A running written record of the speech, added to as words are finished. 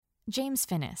James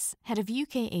Finnis, head of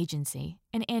UK agency,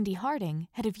 and Andy Harding,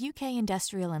 head of UK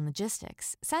industrial and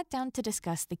logistics, sat down to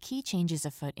discuss the key changes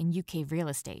afoot in UK real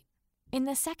estate. In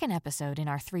the second episode in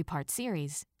our three-part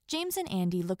series, James and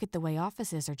Andy look at the way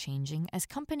offices are changing as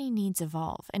company needs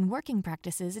evolve and working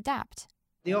practices adapt.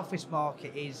 The office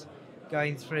market is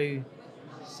going through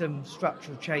some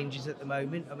structural changes at the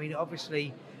moment. I mean,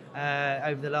 obviously,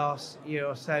 over the last year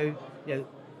or so,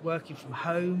 working from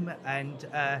home and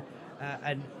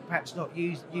perhaps not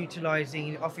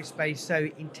utilising office space so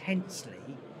intensely.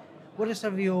 What are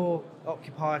some of your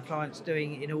occupier clients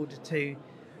doing in order to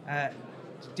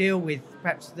deal with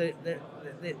perhaps the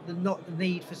not the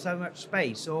need for so much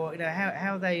space, or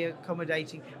how are they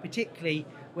accommodating, particularly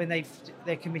when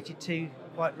they're committed to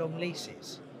quite long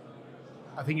leases?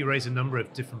 I think you raise a number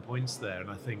of different points there,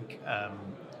 and I think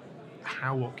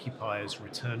how occupiers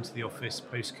return to the office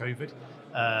post-COVID,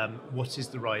 what is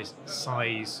the right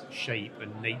size, shape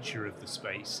and nature of the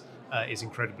space is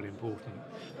incredibly important.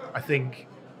 I think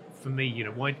for me,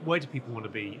 why do people want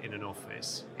to be in an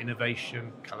office?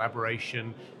 Innovation,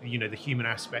 collaboration, the human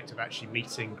aspect of actually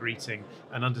meeting, greeting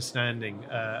and understanding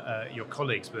your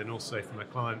colleagues, but then also from a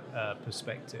client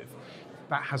perspective.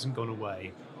 That hasn't gone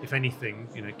away. If anything,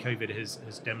 COVID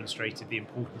has demonstrated the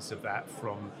importance of that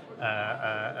from,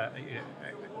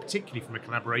 particularly from a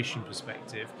collaboration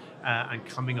perspective, and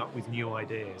coming up with new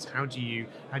ideas. How do you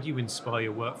inspire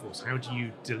your workforce? How do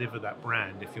you deliver that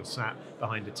brand if you're sat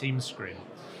behind a Teams screen?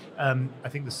 I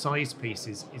think the size piece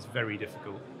is very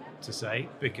difficult to say,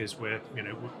 because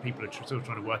people are still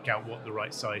trying to work out what the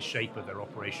right size shape of their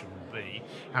operation will be.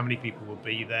 How many people will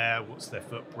be there? What's their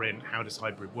footprint? How does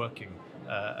hybrid working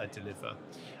deliver?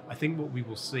 I think what we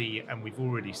will see, and we've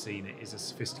already seen it, is a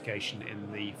sophistication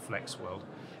in the flex world.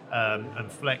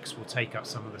 And flex will take up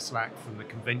some of the slack from the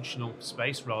conventional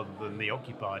space rather than the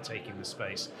occupier taking the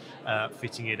space,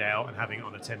 fitting it out and having it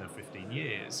on a 10 or 15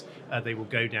 years. They will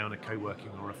go down a co-working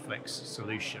or a flex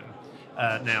solution.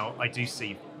 Now, I do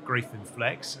see growth in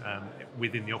flex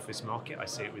within the office market. I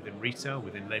see it within retail,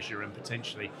 within leisure, and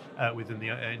potentially within the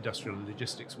industrial and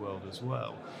logistics world as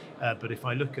well. But if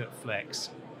I look at flex,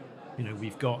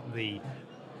 we've got the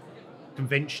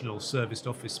conventional serviced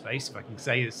office space, if I can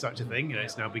say it's such a thing.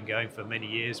 It's now been going for many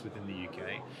years within the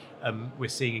UK. We're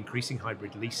seeing increasing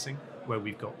hybrid leasing, where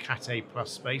we've got Cat A plus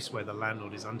space, where the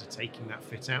landlord is undertaking that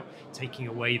fit out, taking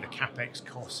away the capex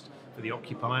cost for the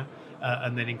occupier.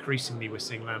 And then increasingly we're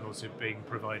seeing landlords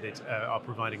are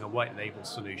providing a white label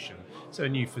solution. So a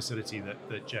new facility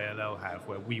that JLL have,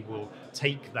 where we will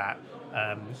take that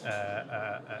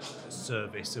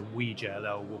service, and we,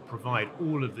 JLL, will provide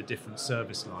all of the different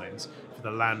service lines for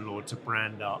the landlord to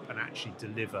brand up and actually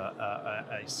deliver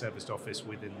a serviced office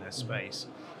within their space.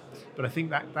 But I think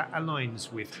that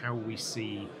aligns with how we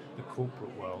see the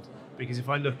corporate world. Because if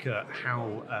I look at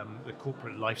how the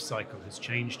corporate life cycle has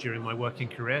changed during my working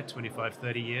career, 25,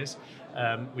 30 years,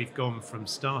 we've gone from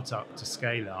start-up to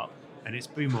scale-up, and it's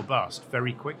boom or bust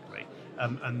very quickly.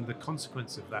 And the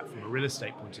consequence of that from a real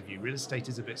estate point of view, real estate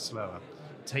is a bit slower.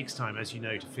 It takes time, as you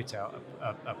know, to fit out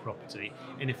a property.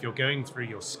 And if you're going through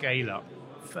your scale-up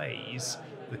phase,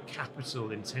 the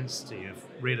capital intensity of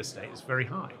real estate is very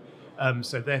high.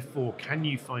 So therefore, can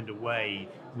you find a way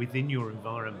within your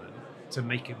environment to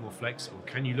make it more flexible?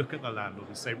 Can you look at the landlord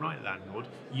and say, right, landlord,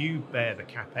 you bear the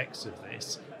capex of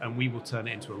this, and we will turn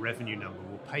it into a revenue number.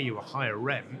 We'll pay you a higher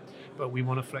rent, but we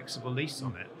want a flexible lease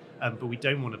on it. But we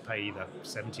don't want to pay the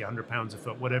 £70, £100 a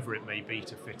foot, whatever it may be,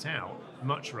 to fit out.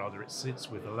 Much rather it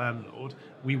sits with the landlord.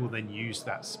 We will then use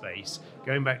that space.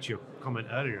 Going back to your comment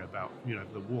earlier about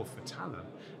the war for talent,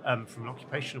 from an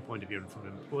occupational point of view and from an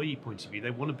employee point of view, they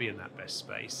want to be in that best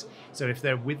space. So if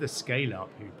they're with a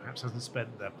scale-up who perhaps hasn't spent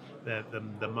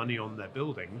the money on their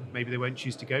building, maybe they won't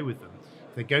choose to go with them.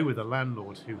 If they go with a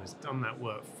landlord who has done that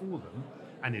work for them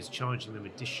and is charging them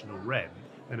additional rent,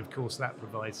 then of course that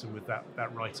provides them with that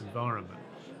right environment.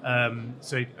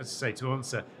 So as I say, to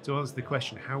answer the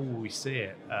question, how will we see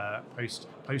it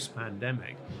post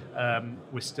pandemic?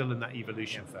 We're still in that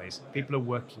evolution phase. People are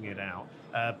working it out,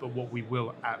 but what we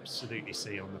will absolutely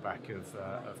see on the back of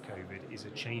COVID is a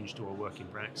change to our working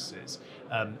practices,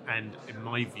 and in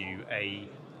my view, a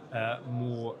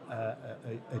more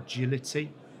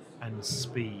agility and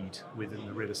speed within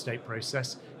the real estate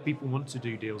process. People want to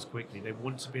do deals quickly. They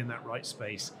want to be in that right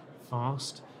space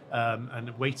fast,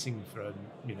 and waiting for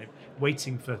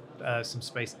some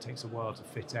space that takes a while to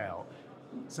fit out.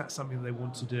 Is that something they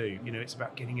want to do? It's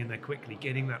about getting in there quickly,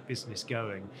 getting that business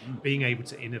going, being able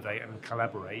to innovate and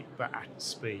collaborate, but at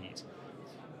speed.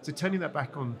 So turning that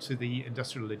back onto the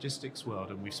industrial logistics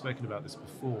world, and we've spoken about this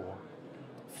before,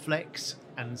 flex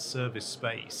and service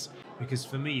space, because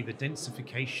for me the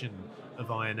densification of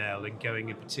INL and going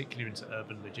in particular into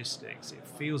urban logistics, it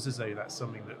feels as though that's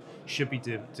something that should be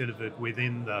delivered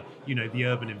within the the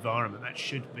urban environment. That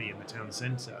should be in the town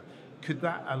centre. Could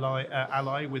that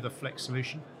ally with a flex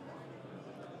solution?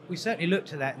 We certainly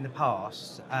looked at that in the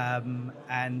past,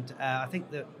 and I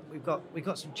think that we've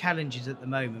got some challenges at the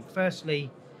moment. Firstly,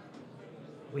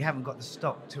 we haven't got the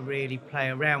stock to really play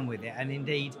around with it, and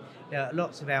indeed,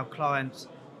 lots of our clients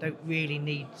don't really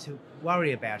need to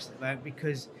worry about it at the moment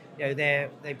because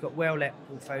they've got well let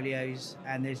portfolios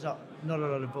and there's not a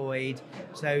lot of void,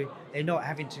 so they're not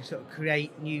having to sort of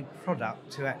create new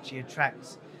product to actually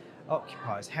attract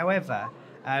occupiers. However,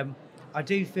 I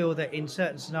do feel that in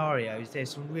certain scenarios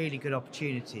there's some really good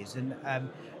opportunities, and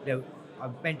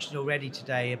I've mentioned already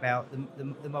today about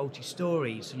the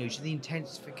multi-storey solution, the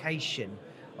intensification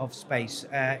of space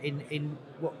in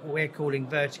what we're calling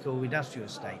vertical industrial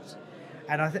estates,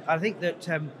 and I think that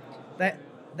that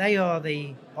they are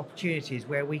the opportunities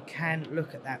where we can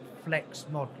look at that flex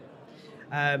model.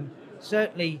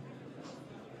 Certainly,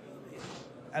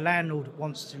 a landlord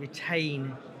wants to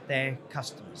retain their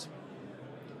customers.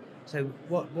 So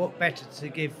what better to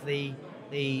give the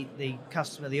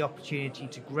customer the opportunity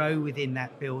to grow within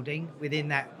that building, within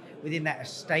that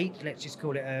estate, let's just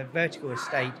call it a vertical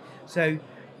estate. So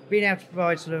being able to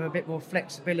provide sort of a bit more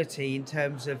flexibility in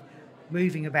terms of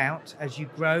moving about as you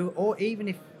grow, or even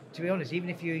if, to be honest, even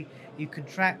if you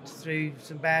contract through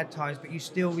some bad times, but you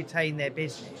still retain their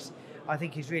business, I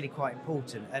think is really quite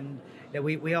important. And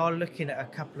we are looking at a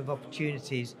couple of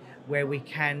opportunities where we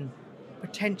can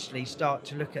potentially start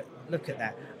to look at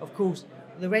that. Of course,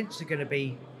 the rents are going to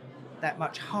be that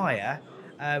much higher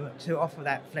to offer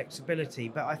that flexibility,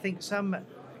 but I think some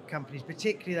companies,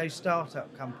 particularly those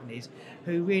startup companies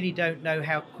who really don't know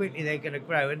how quickly they're going to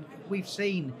grow, and we've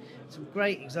seen some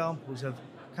great examples of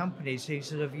companies who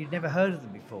sort of you'd never heard of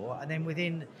them before, and then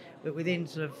within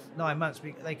sort of 9 months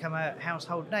they become a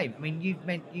household name. I mean,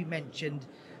 you mentioned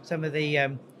some of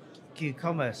the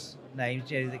Q-commerce names,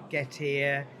 the Get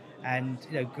Here and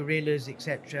Gorillas,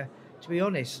 etc. To be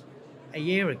honest, a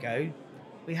year ago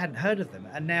we hadn't heard of them,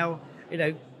 and now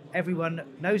everyone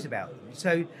knows about them.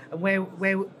 So, and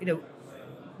where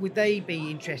would they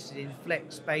be interested in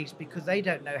flex space because they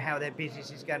don't know how their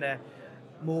business is going to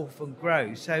morph and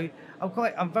grow? So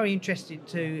I'm very interested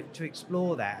to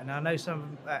explore that, and I know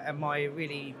some of my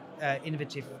really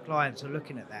innovative clients are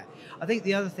looking at that. I think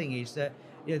the other thing is that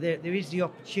there is the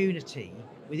opportunity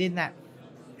within that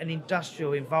an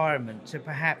industrial environment to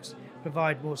perhaps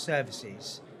provide more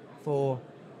services for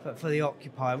the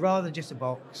occupier rather than just a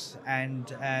box and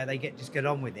they just get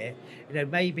on with it.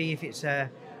 Maybe if it's a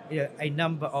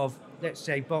number of, let's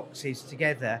say, boxes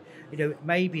together,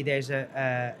 maybe there's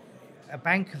a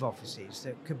bank of offices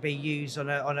that could be used on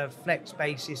a flex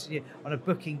basis, on a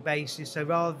booking basis. So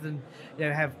rather than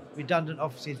have redundant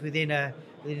offices within an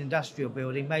industrial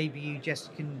building, maybe you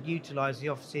just can utilise the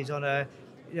offices on an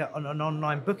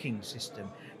online booking system.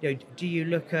 Do you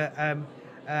look at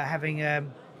having a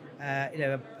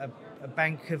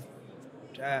bank of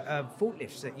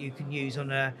forklifts that you can use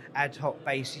on an ad hoc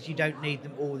basis? You don't need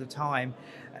them all the time.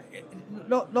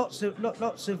 Lots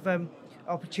of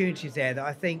opportunities there that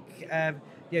I think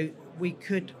we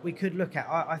could look at.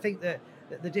 I think that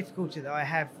the difficulty that I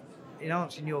have in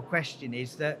answering your question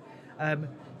is that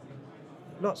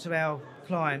lots of our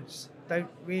clients don't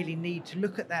really need to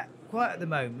look at that quite at the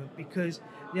moment because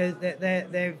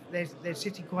they're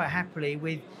sitting quite happily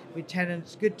with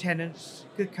tenants, good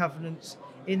covenants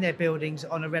in their buildings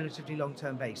on a relatively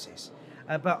long-term basis.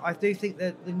 But I do think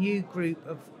that the new group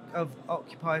of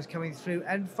occupiers coming through,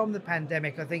 and from the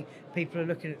pandemic, I think people are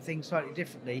looking at things slightly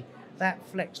differently. That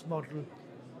flex model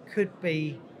could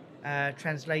be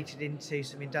translated into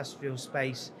some industrial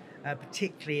space,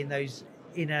 particularly in those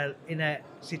inner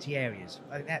city areas.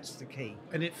 I think that's the key.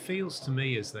 And it feels to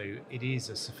me as though it is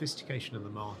a sophistication of the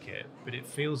market, but it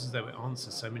feels as though it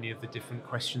answers so many of the different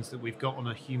questions that we've got on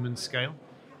a human scale.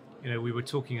 We were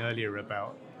talking earlier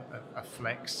about a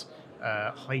flex,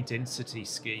 high density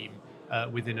scheme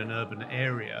within an urban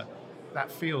area. That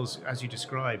feels, as you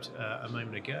described a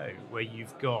moment ago, where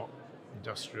you've got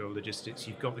industrial logistics,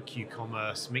 you've got the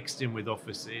Q-commerce mixed in with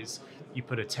offices, you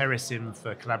put a terrace in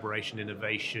for collaboration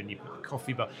innovation, you put the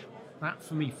coffee bar. That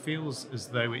for me feels as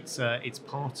though it's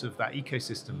part of that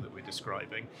ecosystem that we're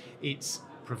describing. It's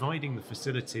providing the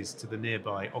facilities to the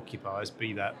nearby occupiers,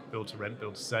 be that build to rent,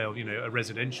 build to sale, a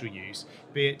residential use,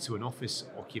 be it to an office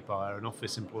occupier, an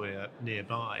office employer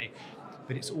nearby.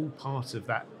 but it's all part of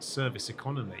that service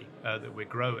economy that we're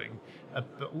growing.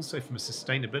 But also from a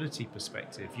sustainability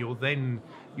perspective,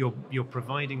 you're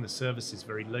providing the services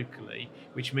very locally,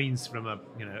 which means from a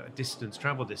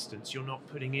travel distance, you're not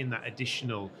putting in that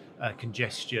additional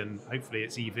congestion. Hopefully,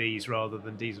 it's EVs rather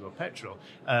than diesel or petrol,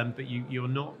 but you're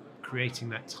not creating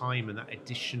that time and that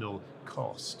additional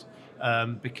cost.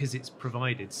 Because it's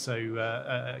provided so,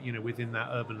 within that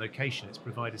urban location, it's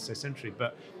provided so centrally.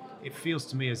 But it feels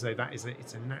to me as though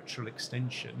it's a natural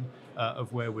extension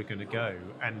of where we're going to go.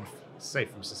 And say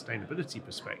from a sustainability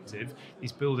perspective,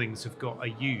 these buildings have got a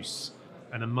use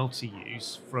and a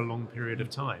multi-use for a long period of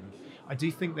time. I do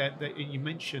think that you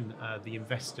mentioned the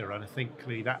investor, and I think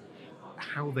clearly that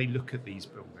how they look at these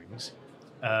buildings.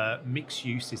 Mixed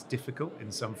use is difficult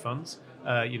in some funds.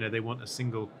 They want a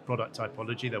single product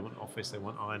typology. They want office, they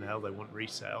want I&L, they want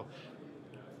resale.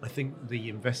 I think the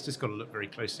investors got to look very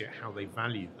closely at how they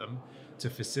value them to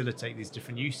facilitate these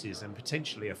different uses, and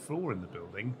potentially a floor in the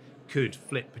building could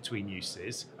flip between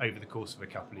uses over the course of a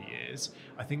couple of years.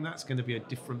 I think that's going to be a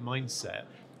different mindset,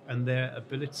 and their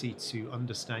ability to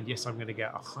understand, yes, I'm going to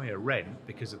get a higher rent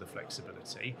because of the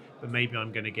flexibility, but maybe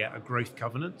I'm going to get a growth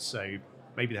covenant, so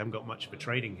maybe they haven't got much of a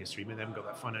trading history, maybe they haven't got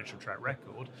that financial track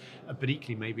record, but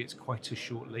equally maybe it's quite a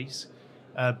short lease.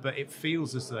 But it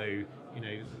feels as though,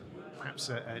 perhaps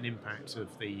an impact of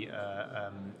the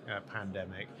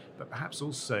pandemic, but perhaps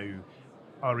also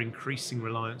our increasing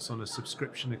reliance on a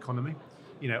subscription economy.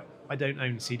 I don't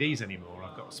own CDs anymore,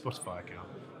 I've got a Spotify account.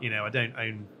 I don't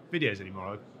own videos anymore,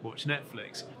 I watch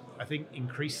Netflix. I think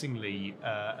increasingly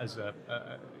as a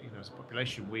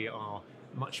population, we are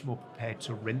much more prepared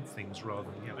to rent things rather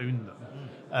than own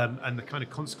them. And the kind of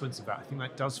consequence of that, I think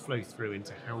that does flow through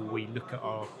into how we look at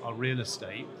our real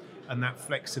estate, and that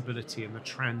flexibility and the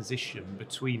transition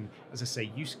between, as I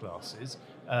say, use classes,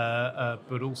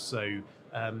 but also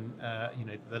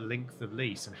the length of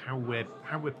lease and how we're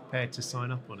prepared to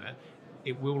sign up on it.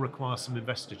 It will require some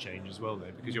investor change as well,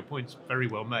 though, because your point's very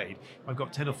well made. I've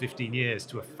got 10 or 15 years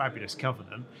to a fabulous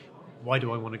covenant. Why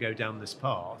do I want to go down this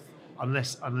path?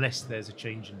 Unless there's a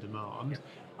change in demand,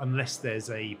 unless there's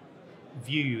a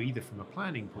view, either from a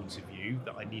planning point of view,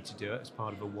 that I need to do it as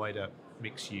part of a wider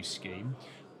mixed-use scheme,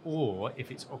 or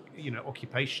if it's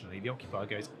occupationally, the occupier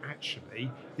goes, actually,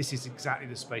 this is exactly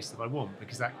the space that I want,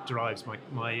 because that drives my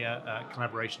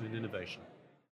collaboration and innovation.